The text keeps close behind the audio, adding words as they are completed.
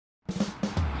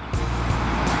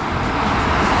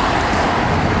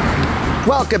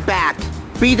Welcome back.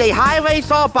 Be they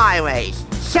highways or byways,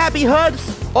 shabby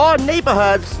hoods or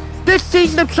neighborhoods, this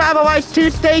season of Travelwise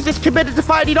Tuesdays is committed to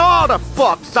finding all the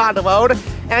fucks on the road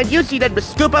and using them to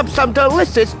scoop up some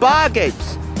delicious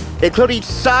bargains, including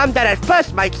some that at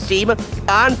first might seem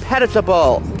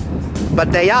unpenetrable.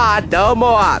 But they are no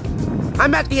more.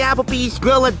 I'm at the Applebees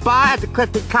Grill and Bar at the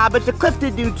Clifton Commons in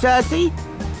Clifton, New Jersey,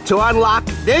 to unlock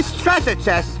this treasure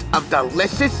chest of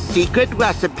delicious secret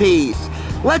recipes.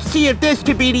 Let's see if this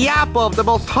could be the apple of the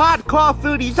most hardcore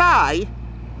foodie's eye.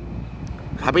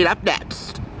 Coming up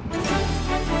next.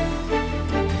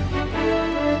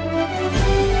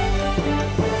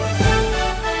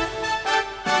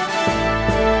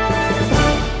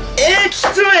 It's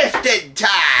thrifting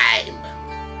time!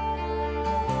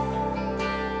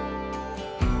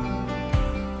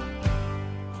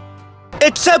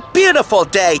 It's a beautiful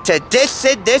day to dish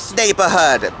in this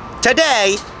neighborhood.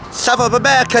 Today, some of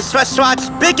America's restaurants'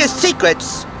 biggest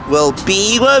secrets will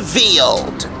be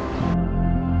revealed.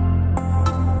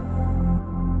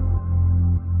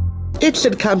 It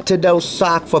should come to no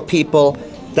shock for people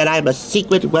that I'm a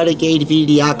secret renegade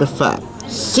videographer,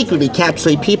 secretly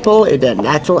capturing people in their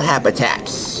natural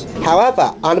habitats.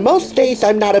 However, on most days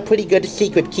I'm not a pretty good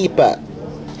secret keeper.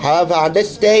 However, on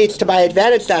this day, it's to my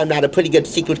advantage that I'm not a pretty good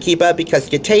secret keeper because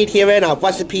contained herein are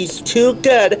recipes too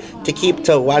good to keep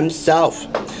to oneself.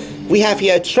 We have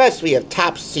here a treasury of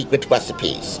top secret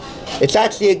recipes. It's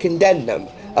actually a condensum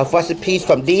of recipes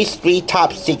from these 3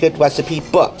 top secret recipe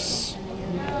books.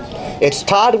 It's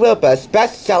Todd Wilbur's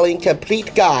best-selling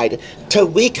complete guide to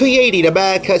recreating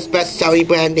America's best-selling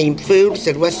brand name foods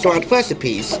and restaurant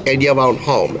recipes in your own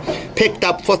home, picked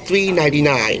up for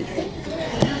 $3.99.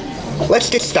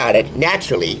 Let's get started,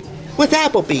 naturally, with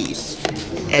Applebees,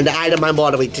 and the item I'm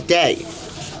ordering today.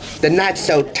 The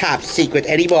not-so-top secret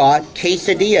anymore,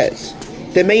 quesadillas.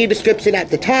 The menu description at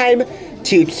the time,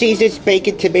 2 cheeses,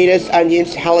 bacon, tomatoes,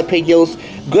 onions, jalapenos,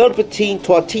 grilled protein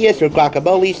tortillas with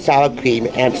guacamole, sour cream,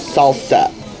 and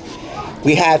salsa.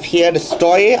 We have here the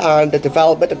story on the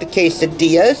development of the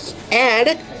quesadillas,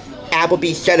 and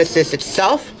Applebee's genesis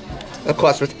itself. Of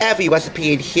course, with every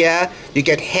recipe in here, you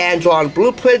get hand-drawn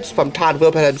blueprints from Todd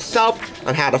Wilbur himself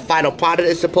on how the final product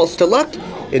is supposed to look.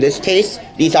 In this case,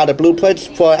 these are the blueprints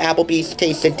for Applebee's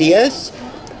quesadillas,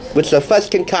 which were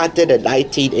first concocted in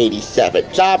 1987.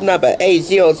 Job number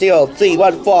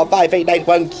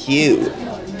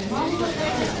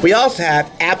A003145891Q. We also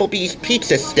have Applebee's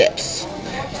pizza sticks.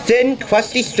 Thin,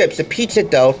 crusty strips of pizza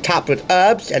dough topped with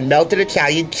herbs and melted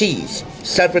Italian cheese,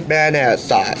 served with marinara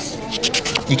sauce.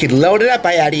 You can load it up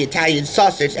by adding Italian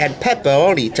sausage and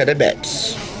pepperoni to the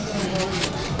mix.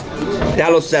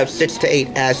 That'll serve 6 to 8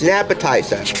 as an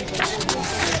appetizer.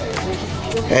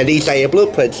 And these are your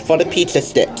blueprints for the pizza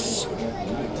sticks.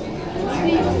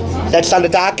 Next on the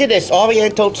docket is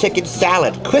Oriental chicken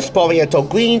salad. Crisp Oriental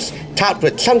greens topped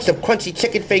with chunks of crunchy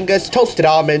chicken fingers, toasted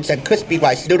almonds, and crispy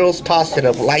rice noodles tossed in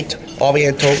a light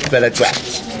Oriental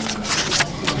vinaigrette.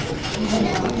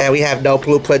 And we have no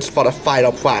blueprints for the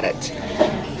final product.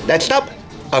 Next up,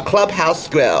 a Clubhouse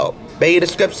Grill. Menu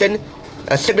description,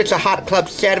 a signature hot club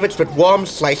sandwich with warm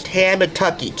sliced ham and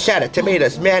turkey, cheddar,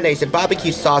 tomatoes, mayonnaise, and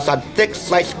barbecue sauce on thick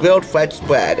sliced grilled French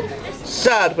bread,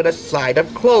 served with a side of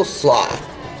coleslaw.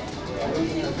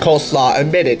 Coleslaw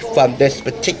omitted from this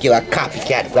particular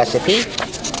copycat recipe.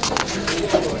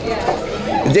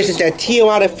 This is a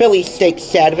Tijuana Philly steak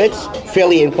sandwich,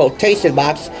 Philly in quotation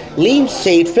marks, lean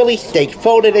shaved Philly steak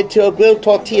folded into a grilled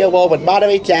tortilla roll with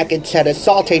Monterey Jack and cheddar,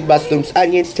 sauteed mushrooms,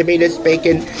 onions, tomatoes,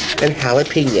 bacon, and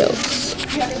jalapenos.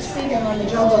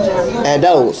 And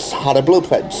those are the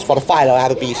blueprints for the final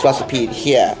Applebee's recipe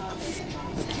here.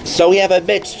 So we have a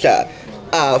mixture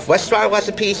of restaurant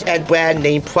recipes and brand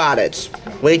name products,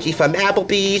 ranging from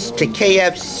Applebee's to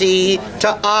KFC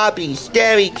to Arby's,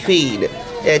 Dairy Queen,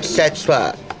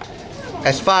 etc.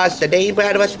 As far as the name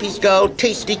brand recipes go,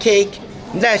 Tasty Cake,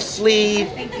 Nestle.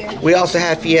 We also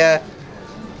have here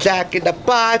Jack in the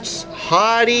Box,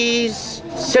 Hardee's,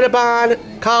 Cinnabon,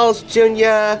 Carl's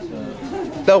Jr.,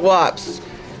 the works.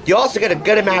 You also get a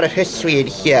good amount of history in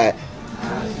here.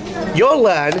 You'll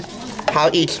learn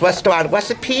how each restaurant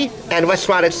recipe and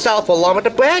restaurant itself, along with the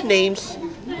brand names,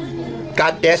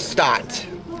 got their start.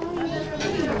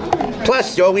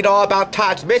 Plus, you'll read all about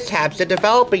Todd's mishaps in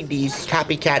developing these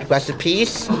copycat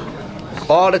recipes,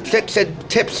 all the tricks and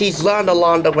tips he's learned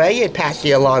along the way and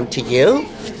passing along to you.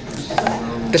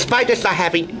 Despite us not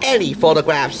having any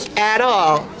photographs at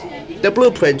all, the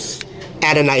blueprints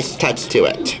add a nice touch to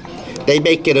it. They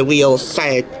make it a real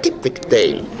scientific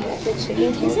thing. The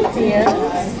chicken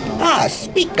quesadillas. Ah,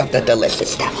 speak of the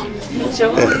delicious stuff.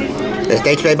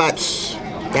 Thanks very much.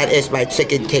 That is my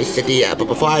chicken quesadilla. But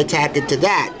before I tap into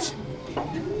that,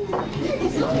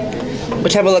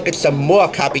 let's have a look at some more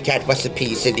copycat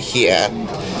recipes in here.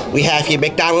 We have here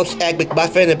McDonald's Egg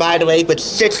McMuffin, and by the way, with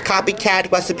 6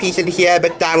 copycat recipes in here,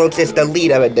 McDonald's is the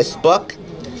leader in this book.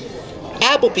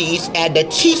 Applebees and the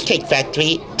Cheesecake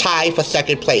Factory tie for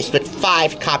second place with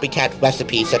 5 copycat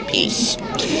recipes apiece.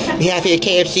 We have here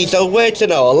KFC's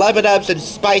original 11 herbs and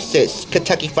spices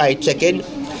Kentucky Fried Chicken,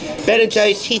 Ben &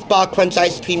 Jerry's Heath Bar Crunch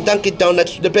Ice Cream, Dunkin'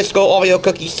 Donuts, Nabisco Oreo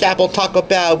Cookies, Snapple, Taco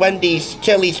Bell, Wendy's,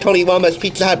 Chili's, Tony Roma's,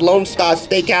 Pizza Hut, Lone Star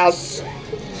Steakhouse,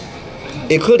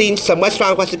 including some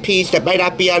restaurant recipes that might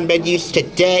not be on menus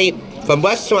today, from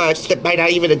restaurants that might not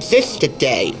even exist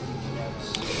today.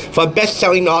 From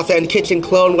best-selling author and kitchen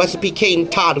clone recipe king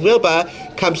Todd Wilbur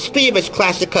comes 3 of his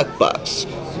classic cookbooks,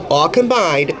 all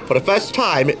combined for the first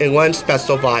time in one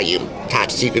special volume.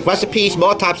 Top secret recipes,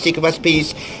 more top secret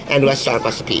recipes, and restaurant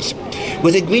recipes.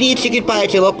 With ingredients you can buy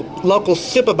at your local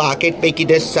supermarket, making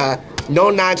this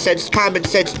no-nonsense,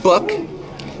 common-sense book.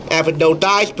 And with no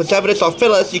dyes, preservatives, or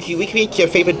fillers, you can recreate your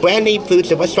favorite brand-name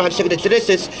foods and restaurant signature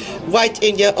dishes right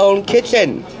in your own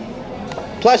kitchen.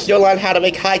 Plus, you'll learn how to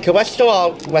make high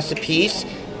cholesterol recipes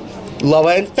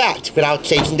lower in fat without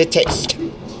changing the taste.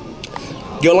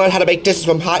 You'll learn how to make dishes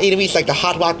from hot eateries like the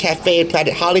Hot Rock Cafe in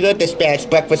Planet Hollywood. This spans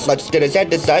breakfast, lunch, dinners,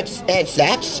 and desserts, and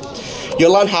snacks.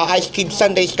 You'll learn how ice cream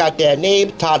sundaes got their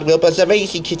name, Todd Wilbur's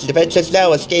amazing kitchen adventures,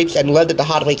 narrow escapes, and London the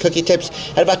Hardway cookie tips,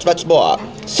 and much, much more.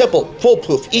 Simple,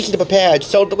 foolproof, easy to prepare, and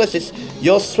so delicious,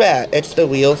 you'll swear it's the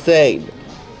real thing.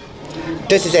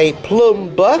 This is a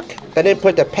plum book, an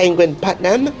imprint of Penguin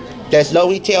Putnam. There's no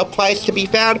retail price to be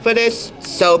found for this,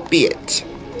 so be it.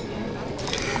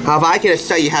 However, I can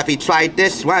assure you, having tried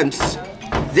this once,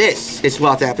 this is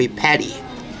worth every penny.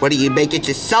 Whether you make it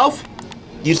yourself,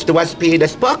 use the recipe in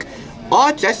this book,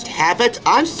 or just have it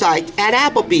on site at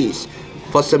Applebees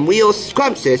for some real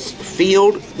scrumptious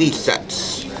field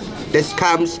research. This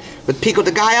comes with pico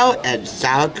de gallo and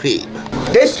sour cream.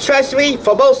 This Treasury,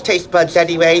 for most taste buds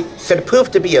anyway, should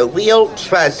prove to be a real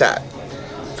treasure.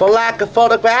 For lack of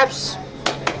photographs,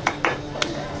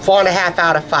 4.5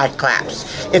 out of 5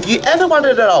 claps. If you ever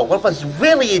wanted to know what was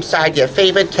really inside your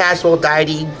favorite casual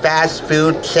dining, fast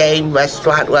food, chain,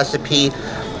 restaurant recipe,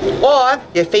 or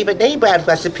your favorite name brand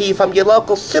recipe from your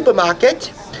local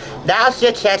supermarket, now's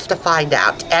your chance to find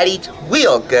out and eat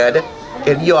real good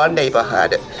in your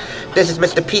neighborhood. This is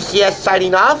Mr. PCS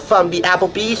signing off from the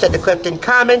Applebees at the Clifton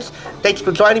Commons. Thanks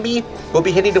for joining me. We'll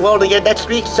be hitting the road again next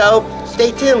week, so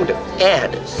stay tuned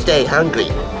and stay hungry.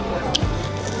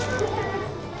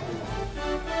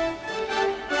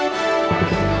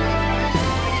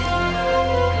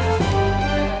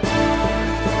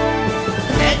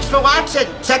 Thanks for watching.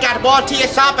 Check out more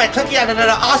TSR by clicking on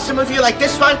another awesome review like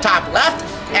this one, top left.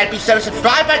 And be sure to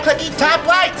subscribe by clicking top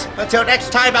right. Until next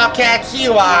time, I'll catch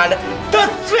you on the